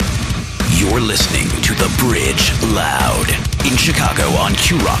listening to The Bridge Loud in Chicago on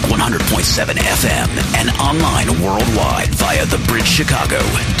Q-Rock 100.7 FM and online worldwide via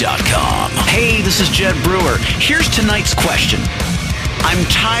thebridgechicago.com. Hey, this is Jed Brewer. Here's tonight's question. I'm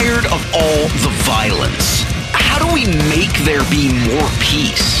tired of all the violence. How do we make there be more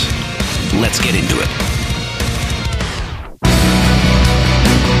peace? Let's get into it.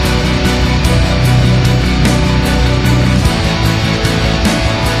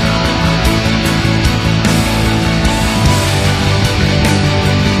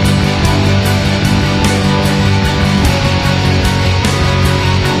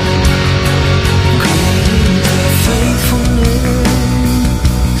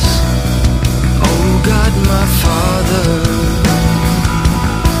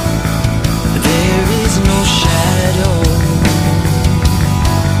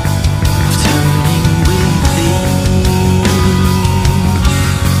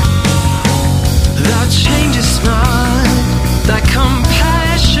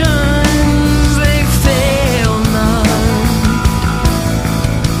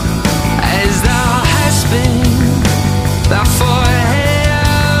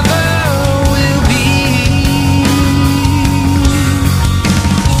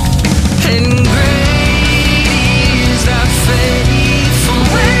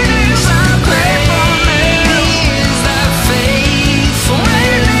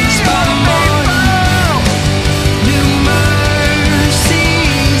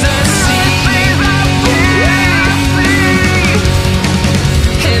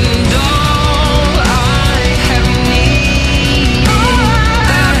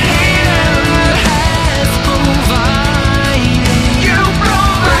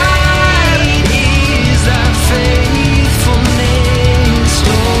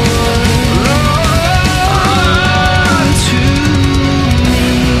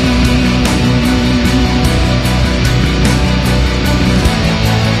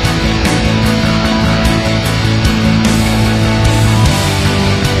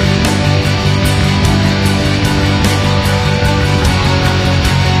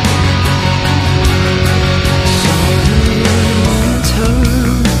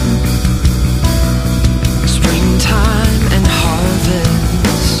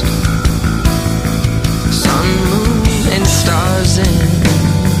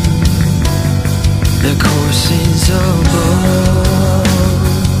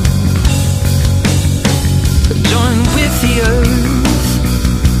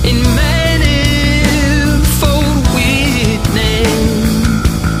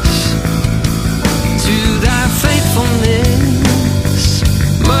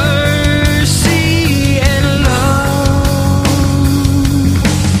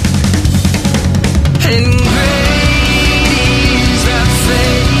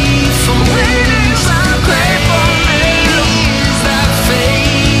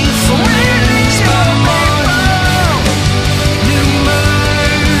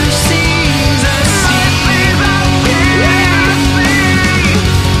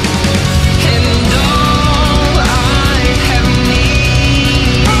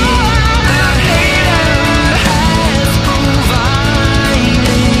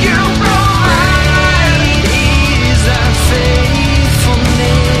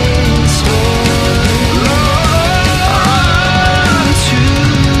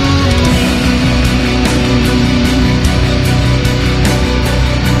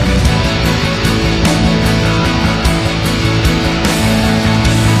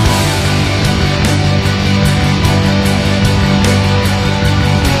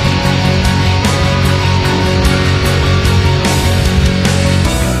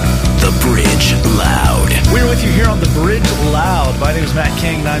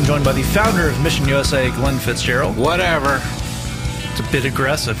 By the founder of Mission USA, Glenn Fitzgerald. Whatever. It's a bit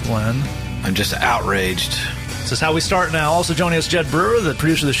aggressive, Glenn. I'm just outraged. This is how we start now. Also joining us, Jed Brewer, the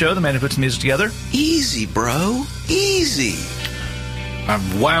producer of the show, the man who puts the music together. Easy, bro. Easy.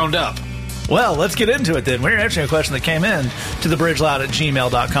 I'm wound up. Well, let's get into it then. We're answering a question that came in to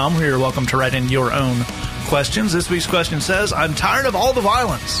thebridgeloud@gmail.com, where you're welcome to write in your own questions. This week's question says, I'm tired of all the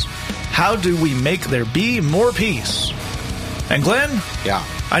violence. How do we make there be more peace? And Glenn? Yeah.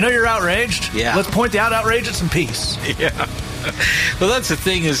 I know you're outraged. Yeah. Let's point out outrage at some peace. Yeah. Well, that's the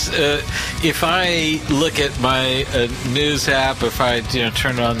thing is, if I look at my news app, if I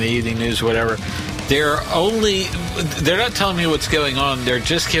turn on the evening news, whatever, they're not telling me what's going on. They're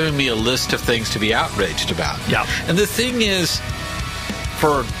just giving me a list of things to be outraged about. Yeah. And the thing is,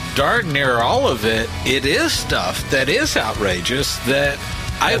 for darn near all of it, it is stuff that is outrageous that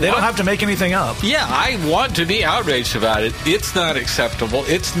They don't have to make anything up. Yeah, I want to be outraged about it. It's not acceptable.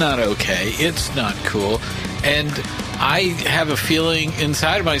 It's not okay. It's not cool. And I have a feeling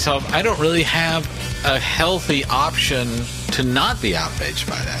inside of myself, I don't really have a healthy option to not be outraged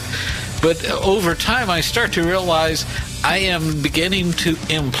by that. But over time, I start to realize I am beginning to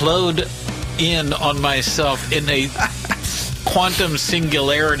implode in on myself in a quantum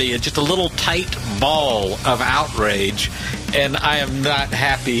singularity, just a little tight ball of outrage, and I am not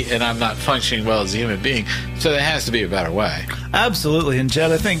happy and I'm not functioning well as a human being. So there has to be a better way. Absolutely. And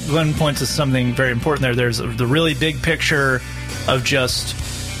Jed, I think Glenn points to something very important there. There's the really big picture of just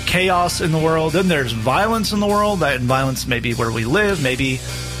chaos in the world. Then there's violence in the world. That violence may be where we live, maybe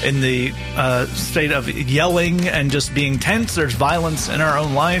in the state of yelling and just being tense. There's violence in our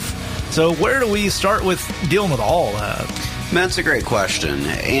own life. So where do we start with dealing with all that? That's a great question.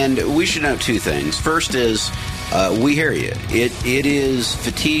 And we should note two things. First is, we hear you. It is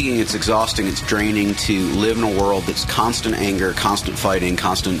fatiguing, it's exhausting, it's draining to live in a world that's constant anger, constant fighting,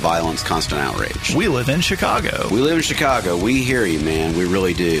 constant violence, constant outrage. We live in Chicago. We hear you, man. We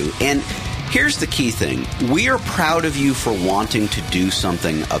really do. And here's the key thing. We are proud of you for wanting to do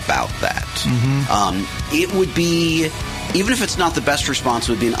something about that. Mm-hmm. It would be, even if it's not the best response,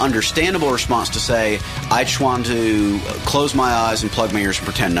 it would be an understandable response to say, I just want to close my eyes and plug my ears and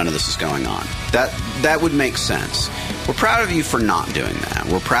pretend none of this is going on. That would make sense. We're proud of you for not doing that.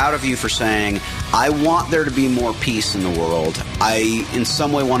 We're proud of you for saying, I want there to be more peace in the world. I, in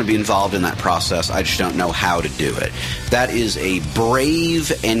some way, want to be involved in that process. I just don't know how to do it. That is a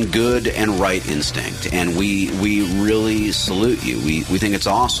brave and good and right instinct, and we really salute you. We think it's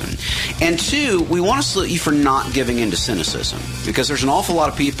awesome. And two, we want to salute you for not giving in to cynicism, because there's an awful lot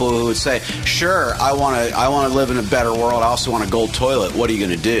of people who would say, sure, I want to live in a better world. I also want a gold toilet. What are you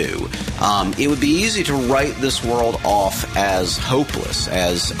going to do? It would be easy to write this world off as hopeless,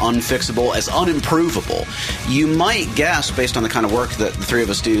 as unfixable, as unimprovable. You might guess, based on the kind of work that the three of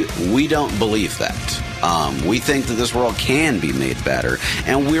us do, we don't believe that. We think that this world can be made better,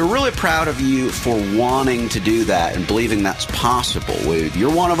 and we're really proud of you for wanting to do that and believing that's possible.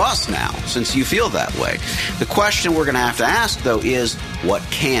 You're one of us now, since you feel that way. The question we're going to ask, though, is what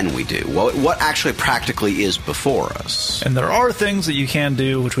can we do? What actually practically is before us? And there are things that you can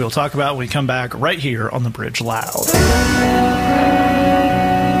do, which we'll talk about when we come back right here on The Bridge Loud.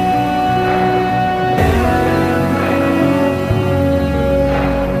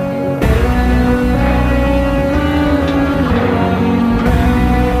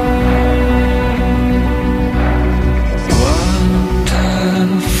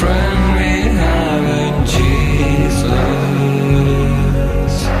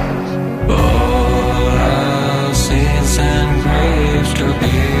 To be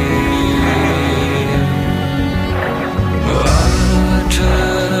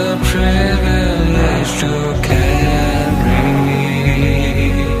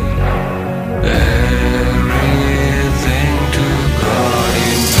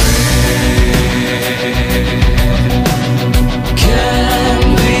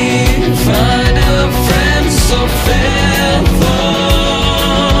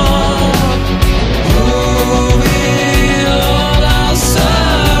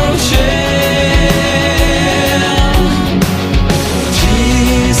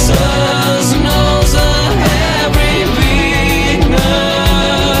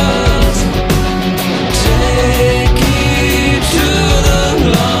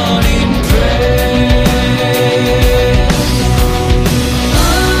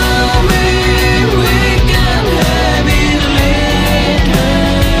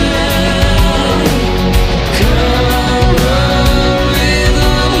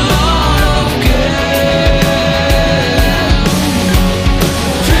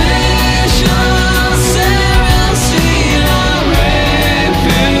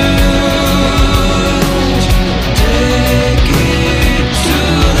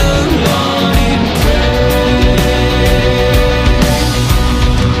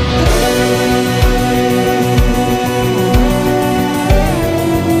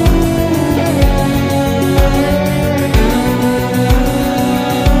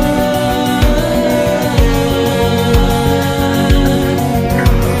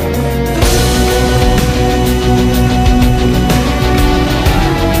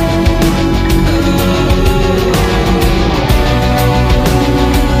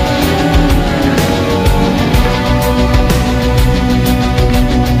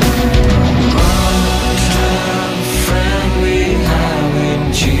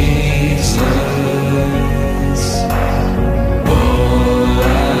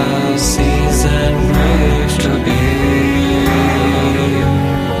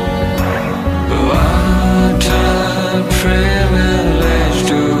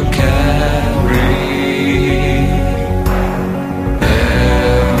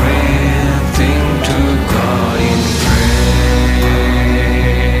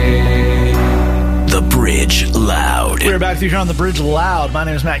with you here on The Bridge Loud. My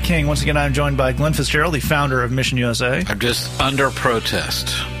name is Matt King. Once again, I'm joined by Glenn Fitzgerald, the founder of Mission USA. I'm just under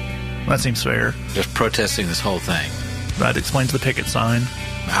protest. That seems fair. Just protesting this whole thing. That explains the picket sign.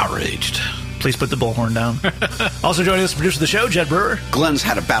 Outraged. Please put the bullhorn down. Also joining us, producer of the show, Jed Brewer. Glenn's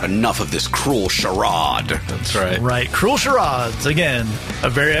had about enough of this cruel charade. That's right. Right. Cruel Charades. Again, a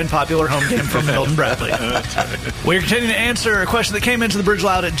very unpopular home game from Milton Bradley. We're continuing to answer a question that came into the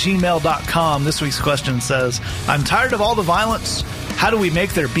bridgeloud at gmail.com. This week's question says, I'm tired of all the violence. How do we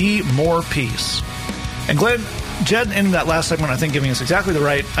make there be more peace? And Glenn, Jed, in that last segment, I think giving us exactly the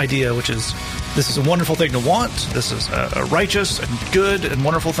right idea, which is this is a wonderful thing to want. This is a righteous and good and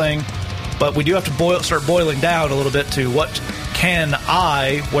wonderful thing. But we do have to start boiling down a little bit to what can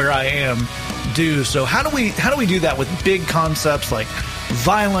I, where I am, do. So how do we do that with big concepts like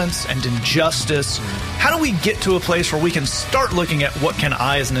violence and injustice? How do we get to a place where we can start looking at what can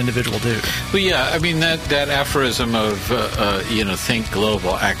I as an individual do? Well, yeah, I mean, that aphorism of, think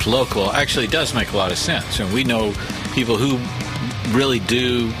global, act local actually does make a lot of sense. And we know people who really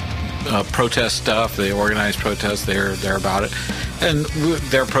do protest stuff. They organize protests. They're about it. And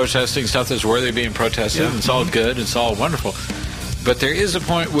they're protesting stuff that's worthy of being protested. Yeah. It's all good. It's all wonderful. But there is a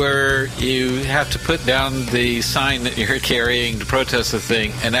point where you have to put down the sign that you're carrying to protest the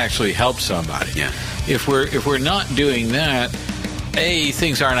thing and actually help somebody. Yeah. If we're not doing that, A,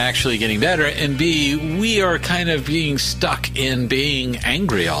 things aren't actually getting better, and B, we are kind of being stuck in being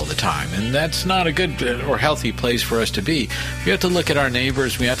angry all the time, and that's not a good or healthy place for us to be. We have to look at our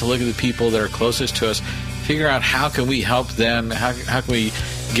neighbors. We have to look at the people that are closest to us, figure out how can we help them, how can we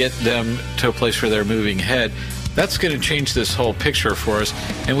get them to a place where they're moving ahead. That's going to change this whole picture for us,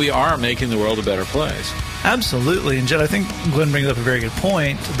 and we are making the world a better place. Absolutely. And Jed, I think Glenn brings up a very good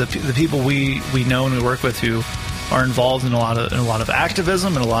point. The people we know and we work with who are involved in a lot of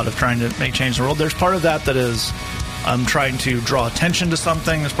activism and a lot of trying to make change in the world. There's part of that is trying to draw attention to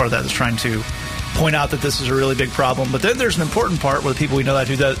something. There's part of that is trying to point out that this is a really big problem. But then there's an important part where the people we know that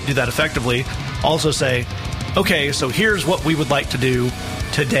do that effectively also say, okay, so here's what we would like to do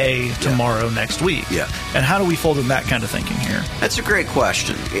today, tomorrow, next week. Yeah. And how do we fold in that kind of thinking here? That's a great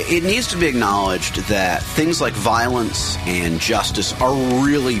question. It needs to be acknowledged that things like violence and justice are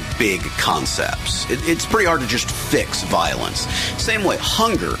really big concepts. It's pretty hard to just fix violence. Same way,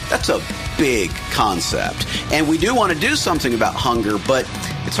 hunger, that's a big concept. And we do want to do something about hunger, but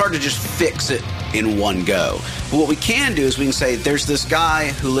it's hard to just fix it in one go. But what we can do is we can say, there's this guy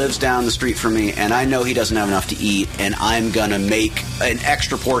who lives down the street from me, and I know he doesn't have enough to eat, and I'm going to make an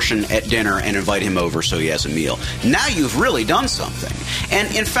extra portion at dinner and invite him over so he has a meal. Now you've really done something.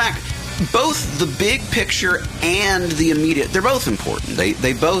 And in fact, both the big picture and the immediate, they're both important.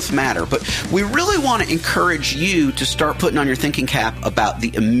 They both matter. But we really want to encourage you to start putting on your thinking cap about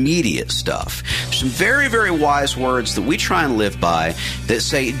the immediate stuff. Some very, very wise words that we try and live by that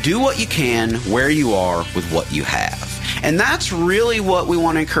say, do what you can where you are with what you have. And that's really what we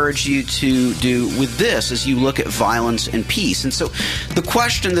want to encourage you to do with this as you look at violence and peace. And so the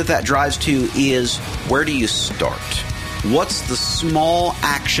question that drives to is, where do you start? What's the small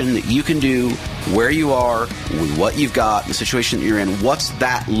action that you can do where you are, with what you've got, the situation that you're in? What's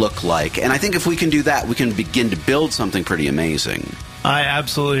that look like? And I think if we can do that, we can begin to build something pretty amazing. I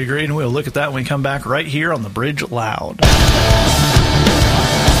absolutely agree, and we'll look at that when we come back right here on The Bridge Loud. Let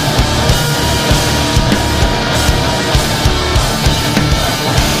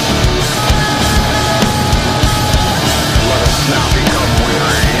us now become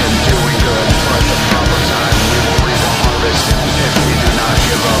weary in doing good, for at the proper time we will reap a harvest if we do not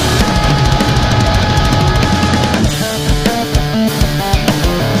give up.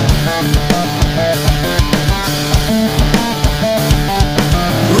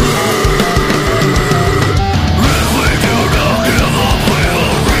 If we do not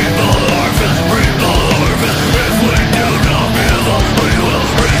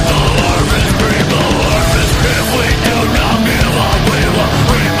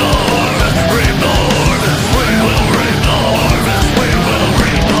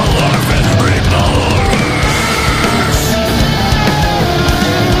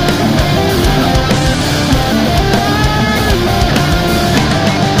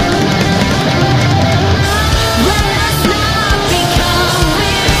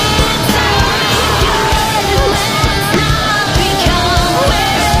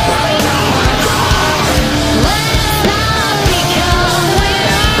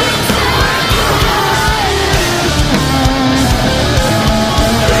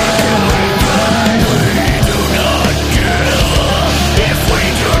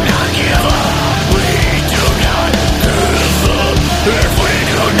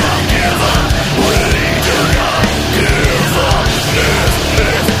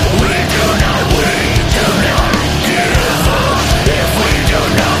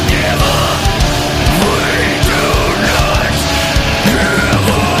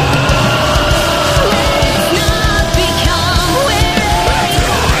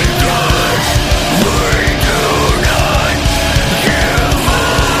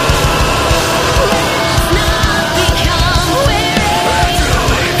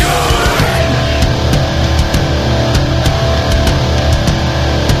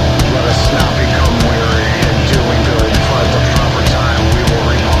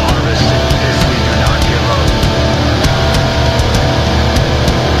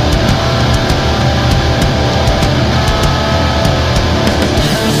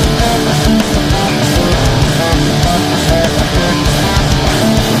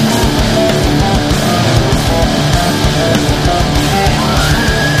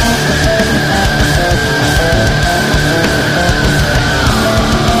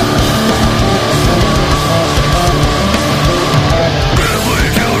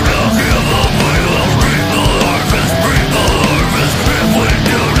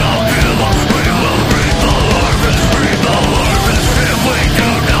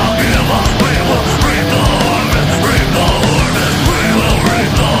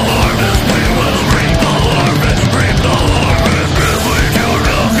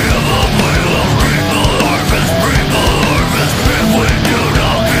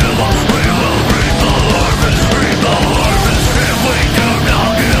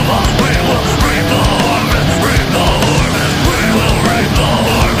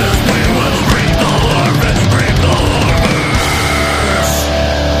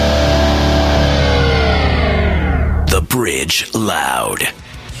Loud.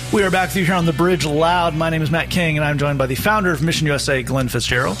 We are back with you here on The Bridge Loud. My name is Matt King, and I'm joined by the founder of Mission USA, Glenn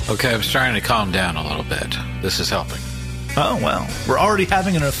Fitzgerald. Okay, I'm starting to calm down a little bit. This is helping. Oh, well, we're already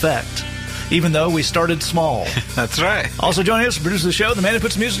having an effect, even though we started small. That's right. Also joining us to produce the show, the man who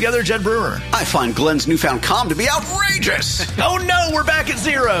puts the music together, Jed Brewer. I find Glenn's newfound calm to be outrageous. Oh, no, we're back at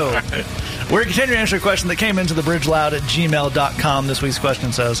zero. We're continuing to answer a question that came into thebridgeloud@gmail.com. This week's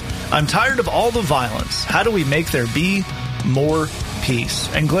question says, I'm tired of all the violence. How do we make there be more peace?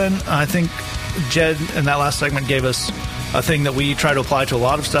 And Glenn, I think Jed in that last segment gave us a thing that we try to apply to a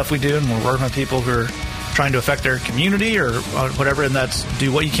lot of stuff we do, and we're working with people who are trying to affect their community or whatever, and that's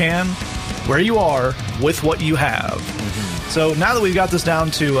do what you can, where you are, with what you have. Mm-hmm. So now that we've got this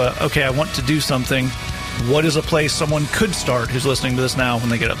down to, okay, I want to do something, what is a place someone could start who's listening to this now when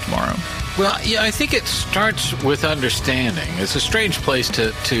they get up tomorrow? Well, yeah, I think it starts with understanding. It's a strange place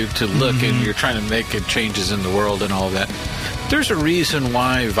to look, and you're trying to make changes in the world and all of that. There's a reason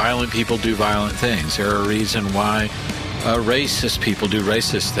why violent people do violent things. There's a reason why racist people do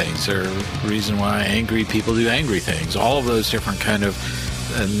racist things. There's a reason why angry people do angry things. All of those different kind of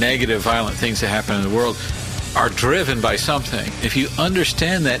negative, violent things that happen in the world are driven by something. If you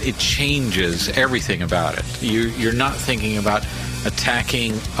understand that, it changes everything about it. You're not thinking about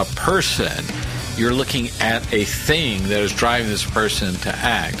attacking a person. You're looking at a thing that is driving this person to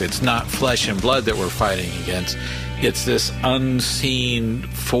act. It's not flesh and blood that we're fighting against. It's this unseen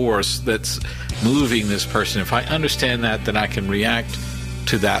force that's moving this person. If I understand that, then I can react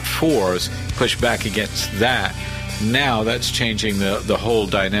to that force, push back against that. Now that's changing the whole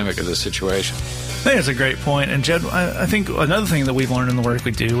dynamic of the situation. I think that's a great point. And Jed, I think another thing that we've learned in the work we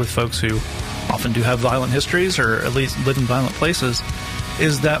do with folks who often do have violent histories or at least live in violent places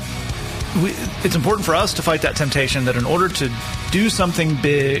is that it's important for us to fight that temptation that in order to do something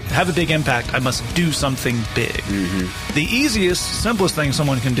big, have a big impact, I must do something big. Mm-hmm. The easiest, simplest thing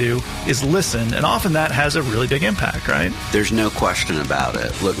someone can do is listen, and often that has a really big impact, right? There's no question about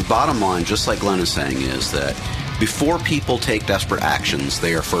it. Look, the bottom line, just like Glenn is saying, is that before people take desperate actions,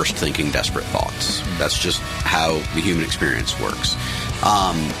 they are first thinking desperate thoughts. That's just how the human experience works.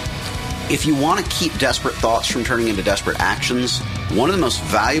 If you want to keep desperate thoughts from turning into desperate actions, one of the most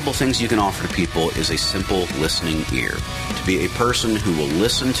valuable things you can offer to people is a simple listening ear. To be a person who will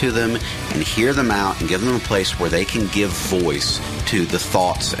listen to them and hear them out and give them a place where they can give voice to the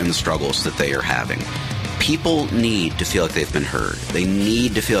thoughts and the struggles that they are having. People need to feel like they've been heard. They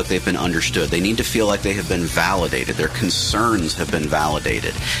need to feel like they've been understood. They need to feel like they have been validated. Their concerns have been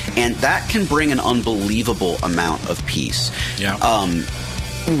validated. And that can bring an unbelievable amount of peace. Yeah.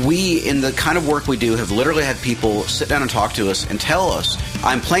 We, in the kind of work we do, have literally had people sit down and talk to us and tell us,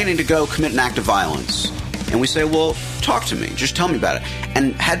 I'm planning to go commit an act of violence. And we say, well, talk to me. Just tell me about it.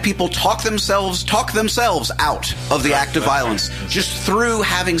 And had people talk themselves out of the act of violence just through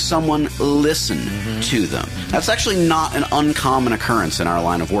having someone listen to them. That's actually not an uncommon occurrence in our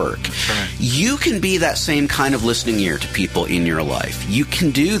line of work. Right. You can be that same kind of listening ear to people in your life. You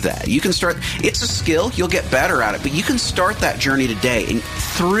can do that. You can start. It's a skill. You'll get better at it. But you can start that journey today. And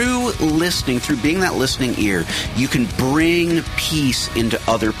through listening, through being that listening ear, you can bring peace into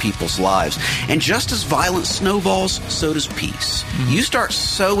other people's lives. And just as violence snowballs, so does peace. You start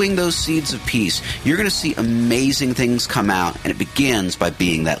sowing those seeds of peace, you're going to see amazing things come out, and it begins by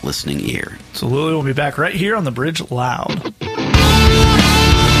being that listening ear. So Lily will be back right here on The Bridge Loud.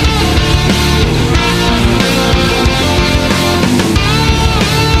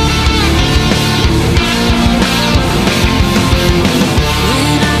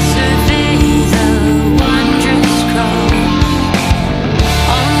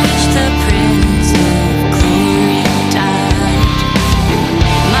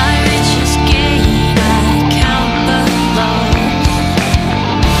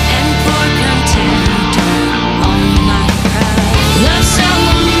 And pour content on my pride.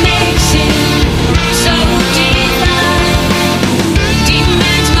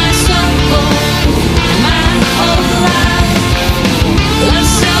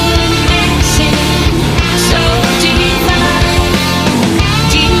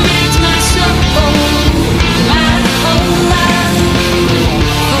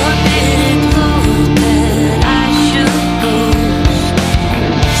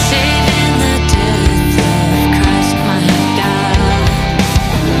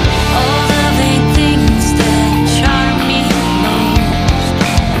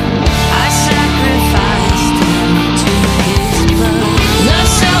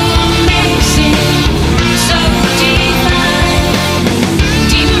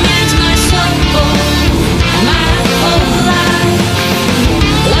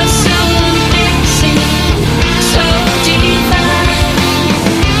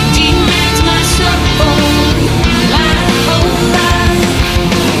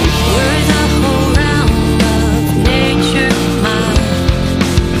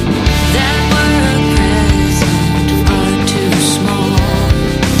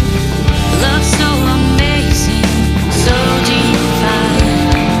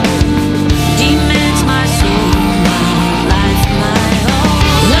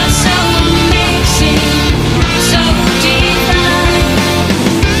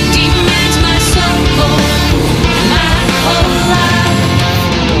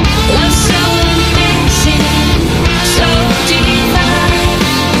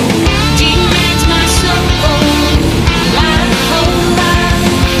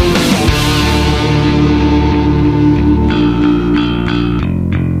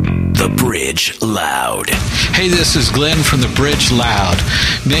 Hey, this is Glenn from the Bridge Loud.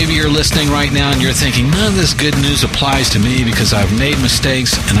 Maybe you're listening right now and you're thinking, none of this good news applies to me because I've made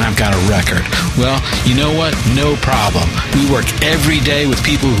mistakes and I've got a record. Well, you know what? No problem. We work every day with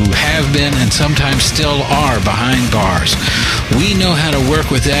people who have been and sometimes still are behind bars. We know how to work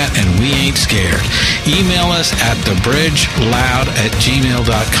with that and we ain't scared. Email us at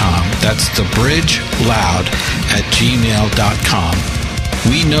thebridgeloud@gmail.com. That's thebridgeloud@gmail.com.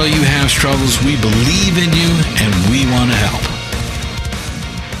 We know you have struggles. We believe in you, and we want to help.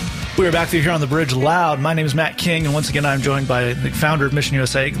 We're back to you here on The Bridge Loud. My name is Matt King, and once again, I'm joined by the founder of Mission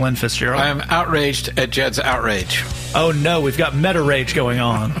USA, Glenn Fitzgerald. I am outraged at Jed's outrage. Oh, no, we've got meta rage going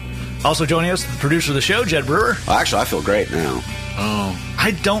on. Also joining us, the producer of the show, Jed Brewer. Well, actually, I feel great now. Oh. I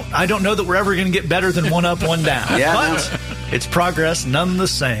don't know that we're ever going to get better than one up, one down. Yeah, but it's progress none the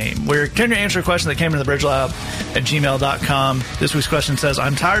same. We're going to answer a question that came into the Bridge Loud at gmail.com. This week's question says,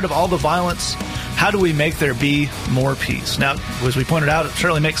 I'm tired of all the violence. How do we make there be more peace? Now, as we pointed out, it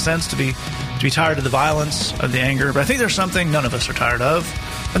certainly makes sense to be tired of the violence, of the anger, but I think there's something none of us are tired of,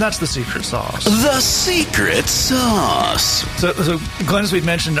 and that's the secret sauce. The secret sauce. So Glenn, as we've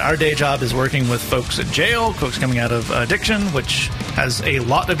mentioned, our day job is working with folks in jail, folks coming out of addiction, which has a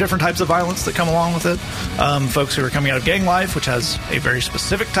lot of different types of violence that come along with it. Folks who are coming out of gang life, which has a very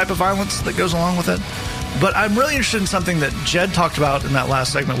specific type of violence that goes along with it. But I'm really interested in something that Jed talked about in that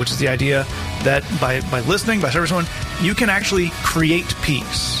last segment, which is the idea that by listening, by serving someone, you can actually create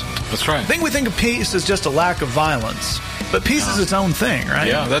peace. That's right. I think we think of peace as just a lack of violence, but peace is its own thing, right?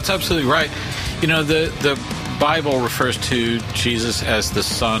 Yeah, that's absolutely right. You know, the Bible refers to Jesus as the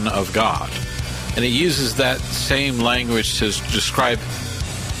Son of God, and it uses that same language to describe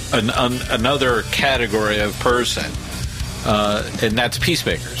another category of person, and that's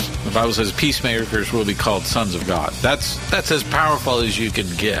peacemakers. The Bible says peacemakers will be called sons of God. That's as powerful as you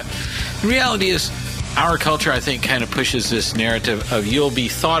can get. The reality is, our culture, I think, kind of pushes this narrative of you'll be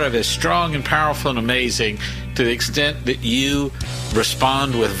thought of as strong and powerful and amazing to the extent that you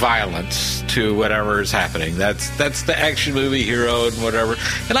respond with violence to whatever is happening. That's the action movie hero and whatever.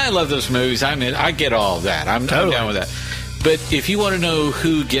 And I love those movies. I mean, I get all of that. I'm down with that. But if you want to know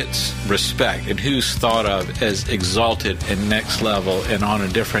who gets respect and who's thought of as exalted and next level and on a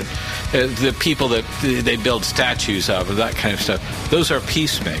different, the people that they build statues of and that kind of stuff, those are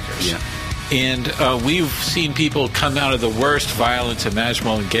peacemakers. Yeah. And we've seen people come out of the worst violence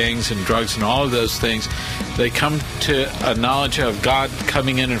imaginable in gangs and drugs and all of those things. They come to a knowledge of God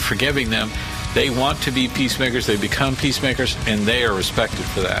coming in and forgiving them. They want to be peacemakers. They become peacemakers, and they are respected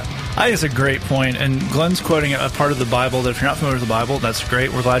for that. I think it's a great point, and Glenn's quoting a part of the Bible that if you're not familiar with the Bible, that's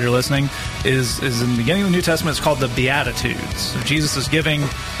great. We're glad you're listening. Is in the beginning of the New Testament. It's called the Beatitudes. So Jesus is giving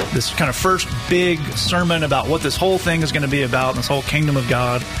this kind of first big sermon about what this whole thing is going to be about, this whole kingdom of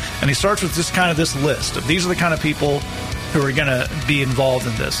God, and he starts with this list of these are the kind of people who are going to be involved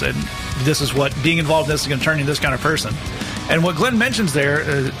in this, and this is what being involved in this is going to turn you into this kind of person. And what Glenn mentions there,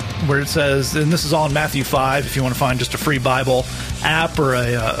 where it says, and this is all in Matthew 5, if you want to find just a free Bible app or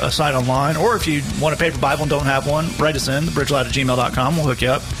a site online, or if you want a paper Bible and don't have one, write us in, thebridgeloud@gmail.com, we'll hook you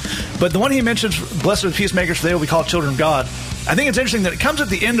up. But the one he mentions, blessed are the peacemakers, for they will be called children of God, I think it's interesting that it comes at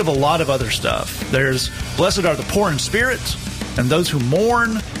the end of a lot of other stuff. There's, blessed are the poor in spirit, and those who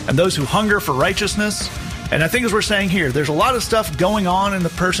mourn, and those who hunger for righteousness. And I think as we're saying here, there's a lot of stuff going on in the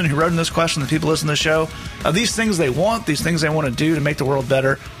person who wrote in this question, the people listening to the show, these things they want, these things they want to do to make the world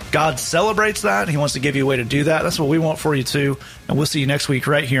better. God celebrates that. He wants to give you a way to do that. That's what we want for you too. And we'll see you next week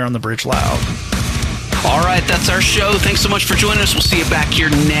right here on The Bridge Loud. All right, that's our show. Thanks so much for joining us. We'll see you back here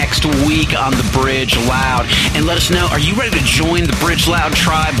next week on The Bridge Loud. And let us know, are you ready to join the Bridge Loud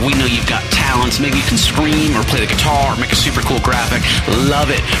tribe? We know you've got talents. Maybe you can scream or play the guitar or make a super cool graphic. Love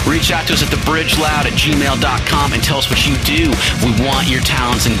it. Reach out to us at thebridgeloud@gmail.com and tell us what you do. We want your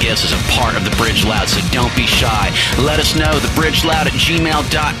talents and gifts as a part of The Bridge Loud, so don't be shy. Let us know,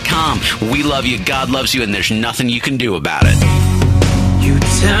 thebridgeloud@gmail.com. We love you, God loves you, and there's nothing you can do about it. You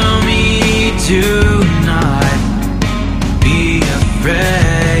tell me to not be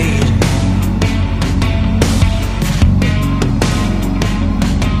afraid.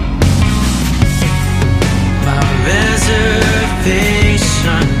 My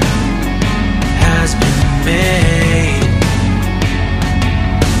reservation has been made.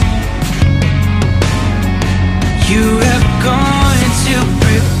 You have gone to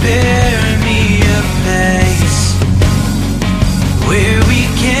prepare me a place where we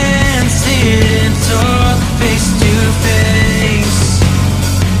can sit and talk face to face,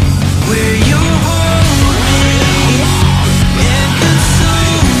 where you